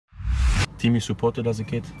Team you supported as a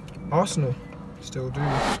kid? Arsenal. Still do.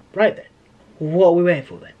 Right then. What are we waiting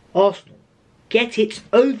for then? Arsenal. Get it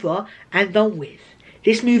over and done with.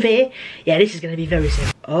 This move here, yeah, this is going to be very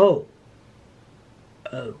simple. Oh.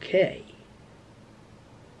 Okay.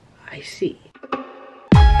 I see.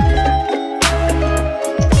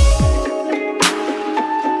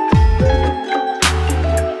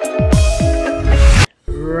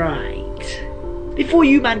 Right. Before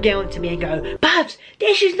you man get on to me and go, Babs,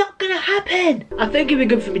 this is not gonna happen. I think it'd be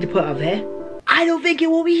good for me to put up there. I don't think it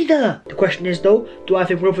will either. The question is though, do I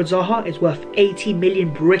think Wilfried Zaha is worth 80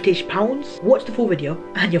 million British pounds? Watch the full video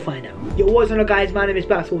and you'll find out. Yo, what's up guys, my name is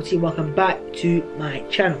Black14, welcome back to my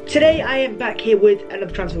channel. Today I am back here with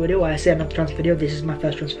another transfer video. I say another transfer video, this is my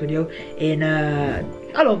first transfer video in a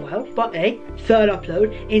long while, but a third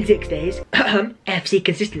upload in 6 days. FC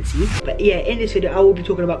consistency. But yeah, in this video I will be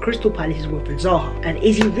talking about Crystal Palace's Wilfried Zaha, and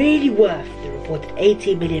is he really worth the reported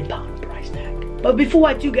 80 million pound price tag? But before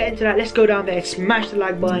I do get into that, let's go down there, smash the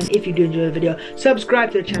like button if you do enjoy the video,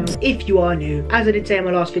 subscribe to the channel if you are new. As I did say in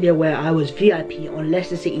my last video where I was VIP on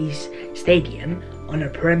Leicester City's stadium on a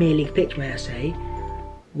Premier League pitch, may I say.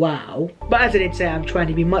 Wow. But as I did say, I'm trying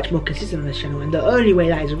to be much more consistent on this channel, and the only way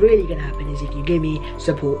that is really going to happen is if you give me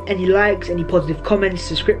support. Any likes, any positive comments,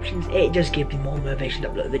 subscriptions, it just gives me more motivation to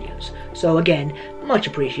upload videos. So again, much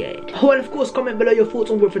appreciated. Oh, and of course comment below your thoughts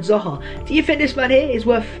on Wilfried Zaha. Do you think this man here is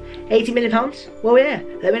worth 80 million pounds? Well yeah,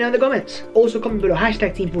 let me know in the comments. Also comment below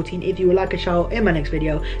hashtag Team14 if you would like a shout out in my next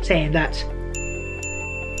video saying that.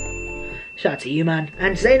 Shout out to you man.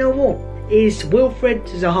 And say no more, is Wilfried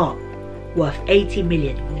Zaha worth 80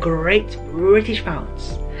 million great British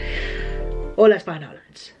pounds? Well, let's find out,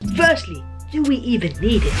 lads. Firstly, do we even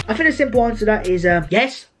need it? I think the simple answer to that is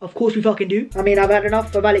yes, of course we fucking do. I mean, I've had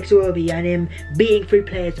enough of Alex Iwobi and him beating 3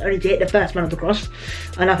 players only to hit the first man of the cross.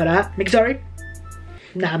 Enough of that. Mkhitaryan?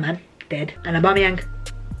 Nah man, dead. And Aubameyang?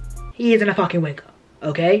 He isn't a fucking winger,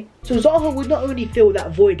 okay? So Zaha would not only fill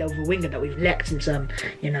that void of a winger that we've lacked since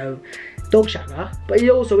you know, dog shagger, but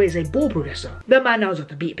he also is a ball progressor. The man knows how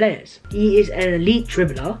to beat players. He is an elite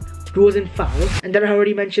dribbler, draws in fouls, and then I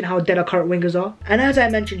already mentioned how dead our current wingers are. And as I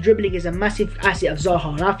mentioned, dribbling is a massive asset of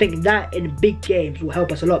Zaha, and I think that in big games will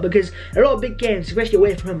help us a lot, because a lot of big games, especially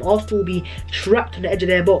away from him, Arsenal will be trapped on the edge of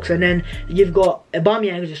their box, and then you've got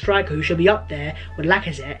Aubameyang who's a striker who should be up there with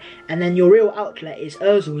Lacazette, and then your real outlet is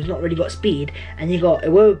Ozil who's not really got speed, and you got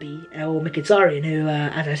Iwobi or Mkhitaryan who,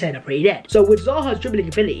 as I said, are pretty dead. So with Zaha's dribbling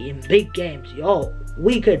ability in big games, yo,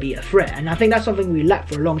 we could be a threat, and I think that's something we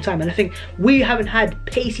lacked for a long time, and I think we haven't had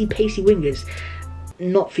pacey wingers,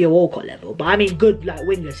 not for your Walcott level, but I mean good like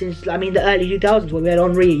wingers since, I mean, the early 2000s where we had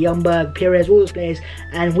Henry, Ljungberg, Pires, all those players,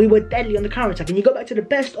 and we were deadly on the counter attack. And you go back to the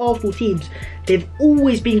best Arsenal teams, they've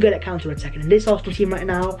always been good at counter attacking, and this Arsenal team right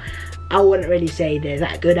now, I wouldn't really say they're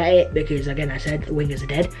that good at it, because again I said the wingers are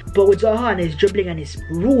dead. But with Zaha and his dribbling and his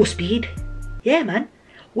raw speed, yeah man,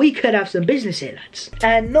 we could have some business here, lads.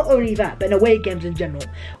 And not only that, but in away games in general,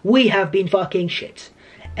 we have been fucking shit.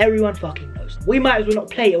 Everyone fucking knows. We might as well not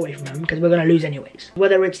play away from them because we're going to lose anyways.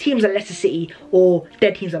 Whether it's teams like Leicester City or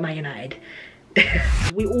dead teams like Man United,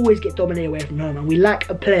 we always get dominated away from home, and we lack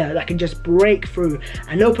a player that can just break through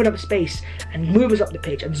and open up space and move us up the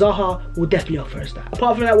pitch, and Zaha will definitely offer us that.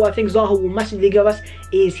 Apart from that, what I think Zaha will massively give us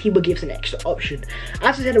is he will give us an extra option.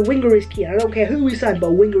 As I said, a winger is key. I don't care who we sign, but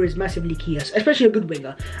a winger is massively key, especially a good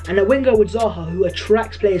winger. And a winger with Zaha who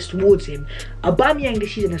attracts players towards him. Aubameyang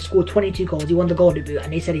this season has scored 22 goals. He won the Golden Boot,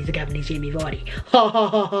 and they said he's the Japanese Jamie Vardy. Ha ha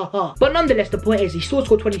ha ha ha. But nonetheless, the point is he still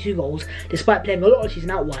scored 22 goals despite playing a lot of the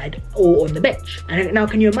season out wide or on the bench. And now,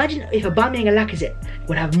 can you imagine if Aubameyang and Lacazette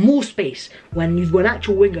would have more space when you've got an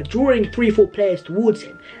actual winger drawing 3-4 players towards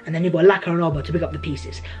him, and then you've got Laka and Alba to pick up the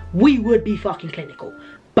pieces? We would be fucking clinical.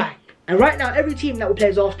 Bang. And right now, every team that will play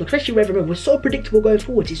as Arsenal, especially Red Room, we're so predictable going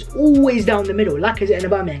forwards. It's always down the middle. Lacazette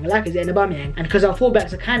and Aubameyang, Lacazette and Aubameyang. And because our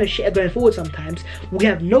fullbacks are kind of shit at going forward sometimes, we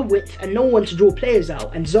have no width and no one to draw players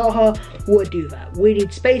out. And Zaha would do that. We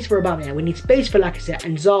need space for Aubameyang, we need space for Lacazette,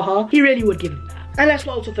 and Zaha, he really would give him that. And let's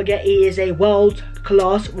not also forget he is a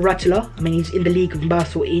world-class rattler. I mean, he's in the league from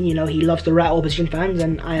Bath 14, you know, he loves to rattle opposition fans,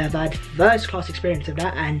 and I have had first-class experience of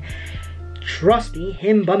that, and trust me,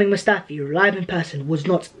 him bumming Mustafi live in person was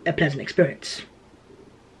not a pleasant experience.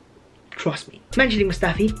 Trust me. Mentioning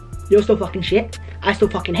Mustafi, you're still fucking shit, I still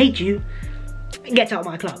fucking hate you, get out of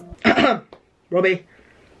my club. Robbie,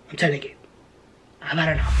 I'm telling you, I've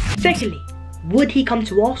had enough. Secondly, would he come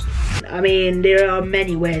to Arsenal? I mean, there are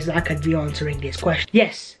many ways I could be answering this question.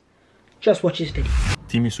 Yes, just watch this video.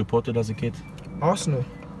 Team you supported as a kid? Arsenal.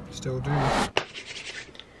 Still do.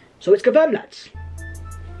 So it's confirmed, lads.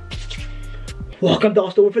 Welcome to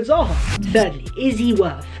Arsenal Wilfried Zaha. Thirdly, is he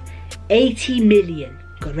worth 80 million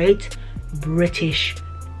Great British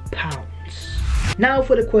pounds. Now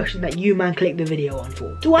for the question that you man clicked the video on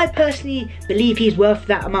for. Do I personally believe he's worth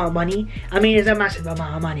that amount of money? I mean, it's a massive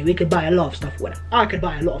amount of money. We could buy a lot of stuff with it. I could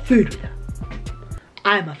buy a lot of food with that.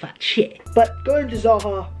 I'm a fat shit. But going to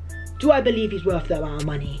Zaha, do I believe he's worth that amount of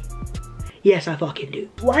money? Yes, I fucking do.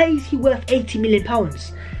 Why is he worth 80 million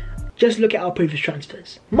pounds? Just look at our previous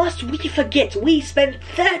transfers. Must we forget we spent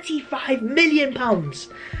 35 million pounds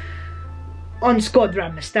on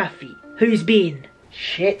Skodran Mustafi, who's been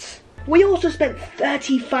shit. We also spent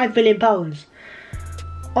 35 million pounds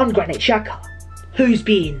on Granit Xhaka, who's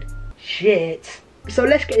been shit. So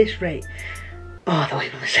let's get this straight. Oh, I thought I was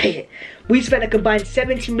going to say it. We spent a combined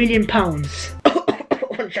 70 million pounds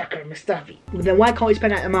on Xhaka and Mustafi. Well, then why can't we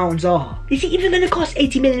spend that amount on Zaha? Is he even going to cost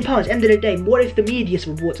 80 million pounds? End of the day, what if the media's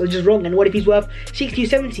reports are just wrong, and what if he's worth 60 or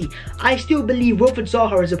 70? I still believe Wilfried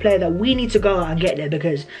Zaha is a player that we need to go out and get there,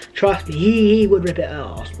 because trust me, he would rip it at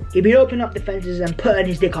Arsenal. He'd be opening up defences and putting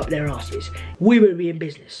his dick up their asses. We would be in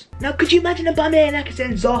business. Now could you imagine Aubameyang, Lacazette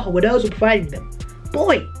and Zaha with those who providing them?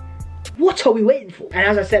 Boy, what are we waiting for? And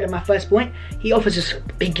as I said in my first point, he offers us a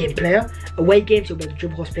big game player. Away games, he'll be able to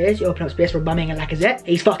dribble past players. He'll open up space for Aubameyang and Lacazette.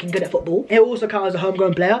 He's fucking good at football. He'll also count as a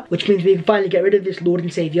homegrown player, which means we can finally get rid of this Lord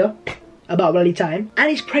and Saviour about bloody time. And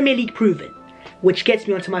he's Premier League proven, which gets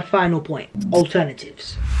me onto my final point,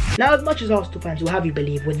 alternatives. Now, as much as Arsenal fans will have you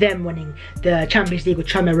believe with them winning the Champions League with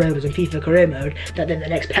Tranmere Rovers and FIFA career mode that they're the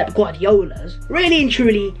next Pep Guardiolas, really and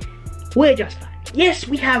truly, we're just fans. Yes,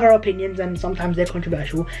 we have our opinions, and sometimes they're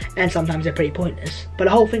controversial, and sometimes they're pretty pointless. But the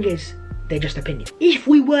whole thing is, they're just opinions. If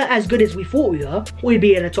we were as good as we thought we were, we'd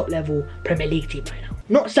be in a top level Premier League team right now.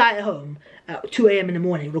 Not sat at home at 2 AM in the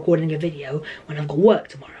morning recording a video when I've got work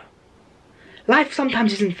tomorrow. Life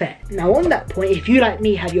sometimes isn't fair. Now on that point, if you like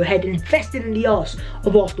me have your head invested in the arse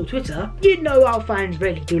of Arsenal Twitter, you'd know our fans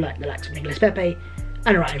really do like the likes of Nicolas Pepe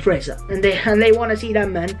and Ryan Fraser, and they want to see that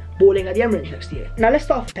man balling at the Emirates next year. Now let's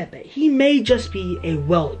start off with Pepe. He may just be a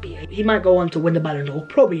well-being. He might go on to win the Ballon d'Or,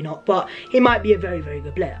 probably not, but he might be a very, very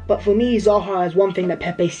good player. But for me, Zaha has one thing that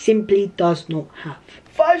Pepe simply does not have.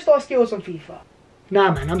 5-star skills on FIFA. Nah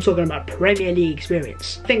man, I'm talking about Premier League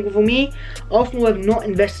experience. I think for me, Arsenal have not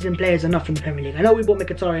invested in players enough in the Premier League. I know we bought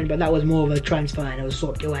Mkhitaryan, but that was more of a transfer and it was a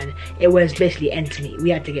swap deal, and it was basically end to me. We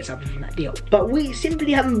had to get something from that deal. But we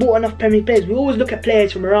simply haven't bought enough Premier League players. We always look at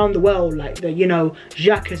players from around the world, like the, you know,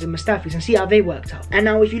 Xhakas and Mustafis, and see how they worked out. And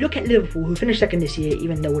now if you look at Liverpool, who finished second this year,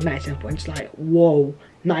 even though with 97 points, like, whoa,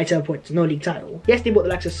 97 points, no league title. Yes, they bought the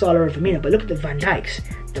likes of Salah and Firmino, but look at the Van Dijks,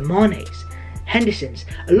 the Manes, Hendersons,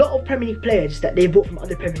 a lot of Premier League players that they bought from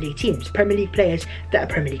other Premier League teams, Premier League players that are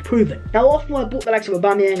Premier League proven. Now Arsenal have bought the likes of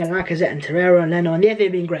Aubameyang and Lacazette and Torreira and Leno, and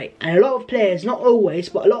they've been great. And a lot of players, not always,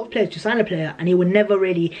 but a lot of players to sign a player and he will never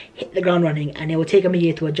really hit the ground running, and it will take him a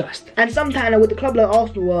year to adjust. And sometimes with the club like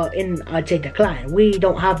Arsenal are in, I'd say, decline, we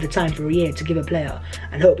don't have the time for a year to give a player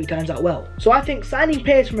and hope he turns out well. So I think signing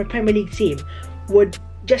players from a Premier League team would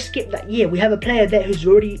just skip that year. We have a player there who's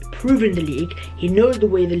already proven the league. He knows the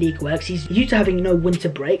way the league works. He's used to having no winter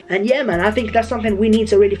break. And yeah man, I think that's something we need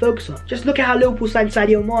to really focus on. Just look at how Liverpool signed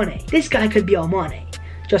Sadio Mane. This guy could be our Mane,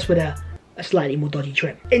 just with a slightly more dodgy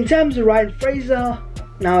trim. In terms of Ryan Fraser,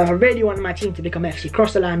 now if I really wanted my team to become FC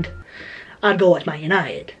Crosserland, I'd go watch Man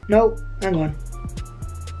United. No, hang on.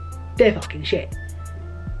 They're fucking shit.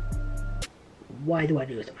 Why do I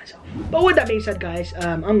do this to myself? But with that being said guys,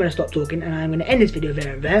 I'm going to stop talking and I'm going to end this video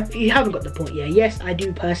there and there. If you haven't got the point yet, yes, I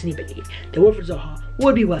do personally believe that Wilfried Zaha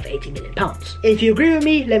would be worth 80 million pounds. If you agree with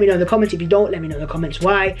me, let me know in the comments. If you don't, let me know in the comments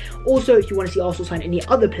why. Also, if you want to see Arsenal sign any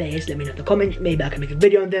other players, let me know in the comments. Maybe I can make a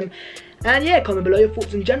video on them. And yeah, comment below your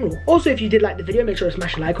thoughts in general. Also, if you did like the video, make sure to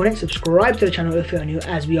smash a like on it. Subscribe to the channel if you're new,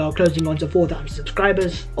 as we are closing on to 4,000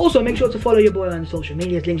 subscribers. Also, make sure to follow your boy on social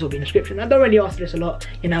medias. Links will be in the description. I don't really ask this a lot,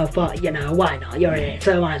 you know, but, you know, why not? You're in it,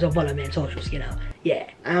 so might as well follow me on socials, you know. Yeah.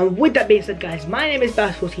 And with that being said, guys, my name is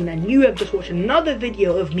Bass14 and you have just watched another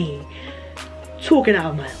video of me talking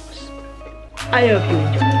out of my ass. I hope you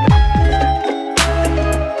enjoyed.